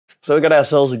So we got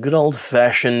ourselves a good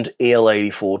old-fashioned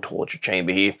EL84 torture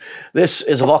chamber here. This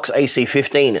is a Vox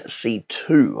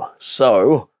AC15C2.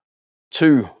 So,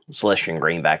 2 Celestian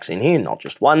greenbacks in here, not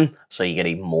just one, so you get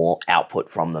even more output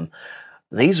from them.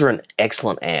 These are an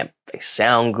excellent amp. They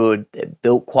sound good, they're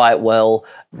built quite well,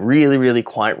 really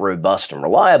quite robust and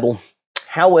reliable.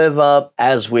 However,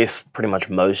 as with pretty much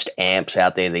most amps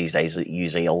out there these days that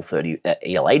use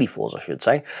EL84s, I should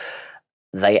say,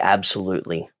 they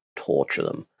absolutely torture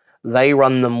them. They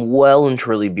run them well and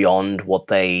truly beyond what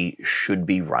they should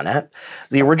be run at.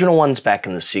 The original ones back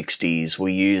in the 60s were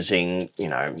using,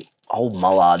 old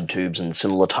Mullard tubes and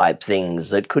similar type things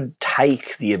that could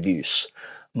take the abuse.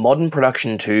 Modern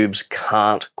production tubes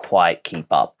can't quite keep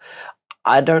up.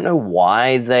 I don't know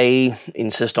why they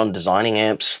insist on designing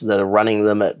amps that are running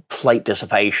them at plate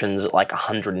dissipations at like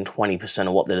 120%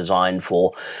 of what they're designed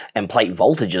for, and plate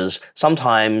voltages,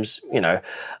 sometimes,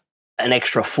 an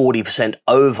extra 40%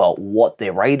 over what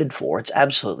they're rated for. It's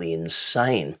absolutely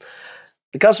insane.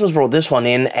 The customers brought this one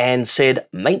in and said,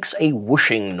 makes a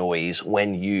whooshing noise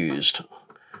when used.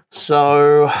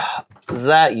 So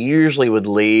that usually would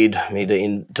lead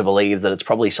me to believe that it's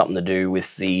probably something to do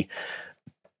with the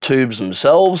tubes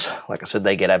themselves. Like I said,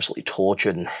 they get absolutely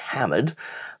tortured and hammered.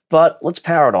 But let's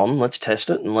power it on, let's test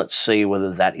it, and let's see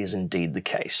whether that is indeed the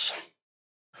case.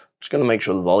 Just going to make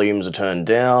sure the volumes are turned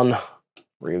down.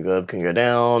 Reverb can go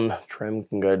down, trem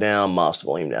can go down, master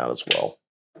volume down as well.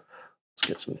 Let's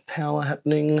get some power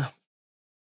happening.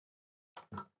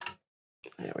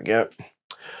 There we go.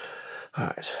 All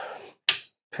right,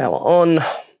 power on.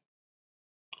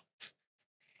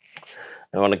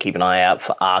 I want to keep an eye out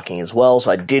for arcing as well,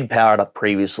 so I did power it up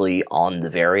previously on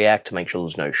the Variac to make sure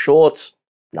there's no shorts.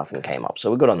 Nothing came up, so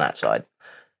we're good on that side.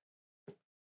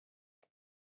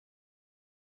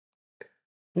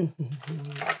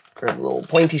 Grab a little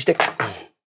pointy stick.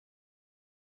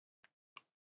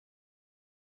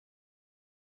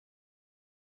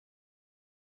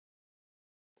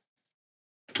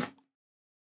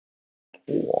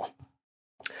 Ooh.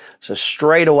 So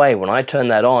straight away, when I turn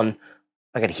that on,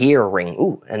 I could hear a ring.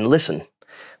 Ooh, and listen.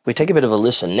 We take a bit of a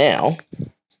listen now.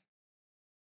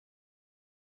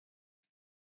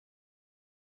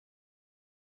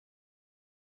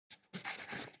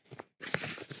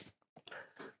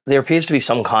 There appears to be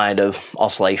some kind of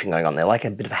oscillation going on there, like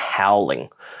a bit of a howling.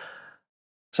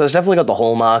 So it's definitely got the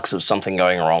hallmarks of something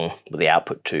going wrong with the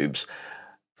output tubes.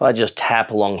 If I just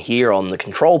tap along here on the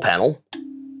control panel,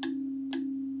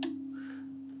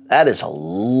 that is a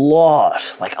lot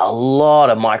of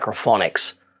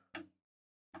microphonics.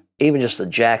 Even just the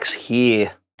jacks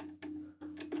here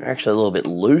are actually a little bit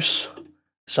loose.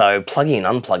 So plugging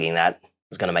and unplugging that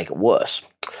is going to make it worse.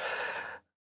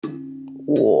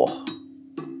 Whoa.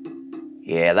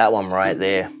 Yeah, that one right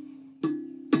there.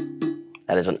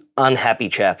 That is an unhappy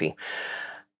chappy.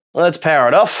 Let's power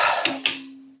it off.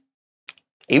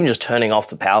 Even just turning off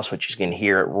the power switch, you can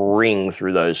hear it ring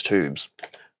through those tubes.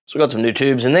 So we've got some new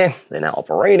tubes in there. They're now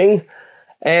operating.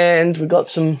 And we've got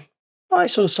some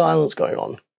nice sort of silence going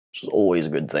on, which is always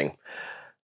a good thing.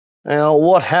 Now,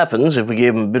 what happens if we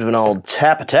give them a bit of an old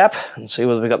tap-a-tap and see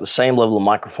whether we've got the same level of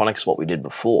microphonics as what we did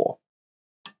before?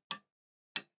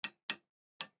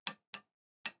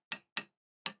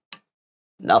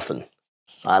 Nothing.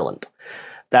 Silent.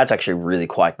 That's actually really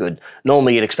quite good.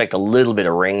 Normally you'd expect a little bit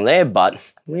of ring there, but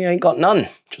we ain't got none,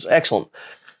 which is excellent.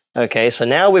 Okay, so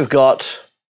now we've got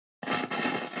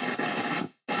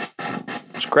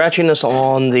scratchiness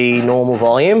on the normal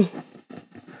volume.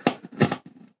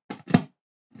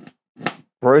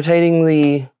 Rotating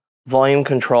the volume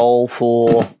control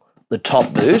for the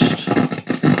top boost.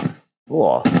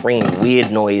 Oh, bringing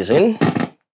weird noise in.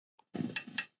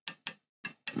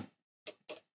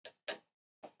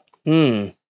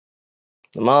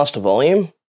 The master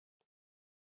volume.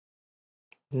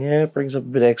 Yeah, it brings up a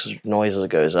bit extra noise as it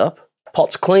goes up.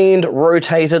 Pot's cleaned,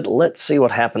 rotated. Let's see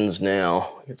what happens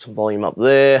now. Get some volume up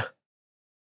there.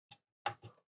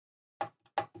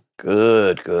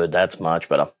 Good. That's much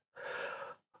better.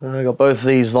 I got both of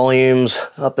these volumes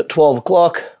up at 12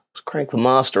 o'clock. Let's crank the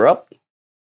master up.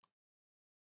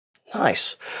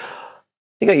 Nice.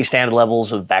 You got your standard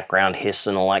levels of background hiss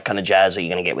and all that kind of jazz that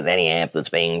you're going to get with any amp that's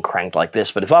being cranked like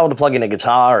this. But if I were to plug in a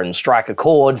guitar and strike a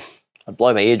chord, I'd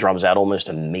blow my eardrums out almost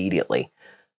immediately.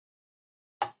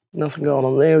 Nothing going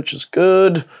on there, which is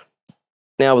good.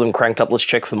 Now with them cranked up, let's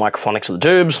check for microphonics of the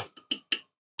tubes.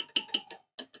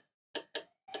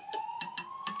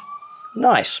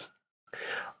 Nice.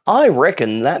 I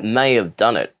reckon that may have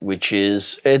done it, which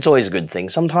is, it's always a good thing.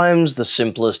 Sometimes the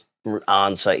simplest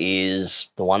answer is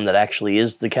the one that actually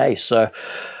is the case. So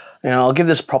Now, I'll give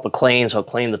this a proper clean, so I'll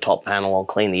clean the top panel, I'll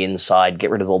clean the inside,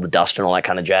 get rid of all the dust and all that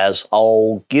kind of jazz.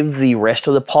 I'll give the rest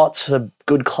of the pots a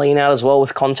good clean out as well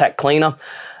with contact cleaner.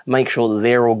 Make sure that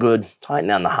they're all good, tighten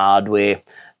down the hardware,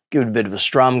 give it a bit of a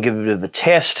strum, give it a bit of a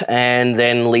test, and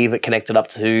then leave it connected up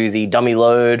to the dummy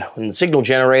load and the signal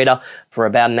generator for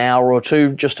about an hour or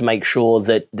two, just to make sure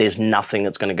that there's nothing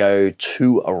that's going to go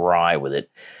too awry with it.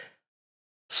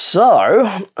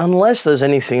 So, unless there's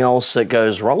anything else that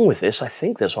goes wrong with this, I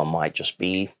think this one might just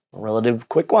be a relative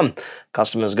quick one.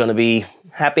 Customer's going to be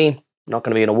happy, not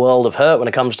going to be in a world of hurt when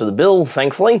it comes to the bill,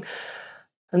 thankfully.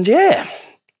 And yeah,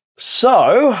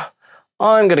 so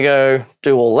I'm going to go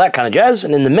do all that kind of jazz,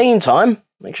 and in the meantime,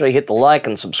 make sure you hit the like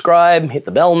and subscribe, hit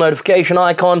the bell notification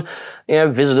icon,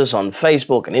 visit us on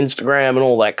Facebook and Instagram and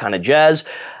all that kind of jazz.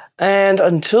 And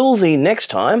until the next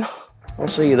time, I'll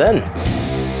see you then.